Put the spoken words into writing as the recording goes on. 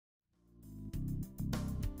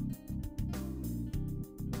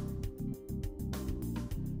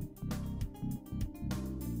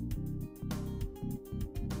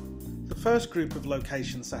First group of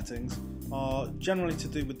location settings are generally to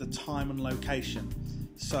do with the time and location.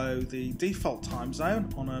 So the default time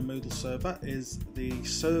zone on a Moodle server is the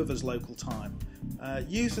server's local time.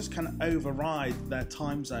 Users can override their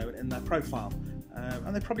time zone in their profile,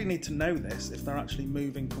 and they probably need to know this if they're actually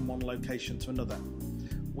moving from one location to another.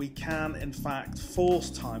 We can in fact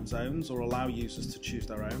force time zones or allow users to choose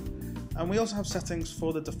their own, and we also have settings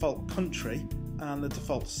for the default country and the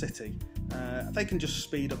default city. They can just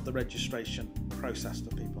speed up the registration process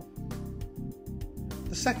for people.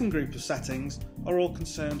 The second group of settings are all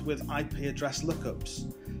concerned with IP address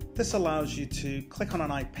lookups. This allows you to click on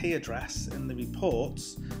an IP address in the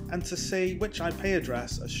reports and to see which IP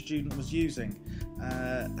address a student was using.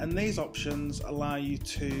 And these options allow you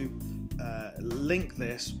to link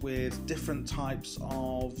this with different types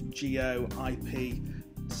of geo IP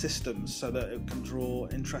systems so that it can draw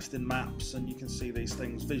interesting maps and you can see these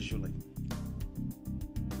things visually.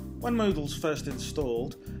 When Moodle's first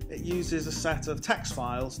installed, it uses a set of text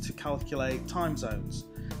files to calculate time zones.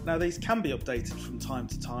 Now these can be updated from time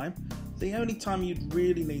to time. The only time you'd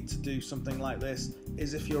really need to do something like this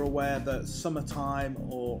is if you're aware that summertime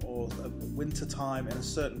or winter time in a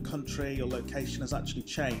certain country or location has actually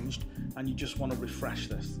changed and you just want to refresh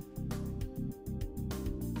this.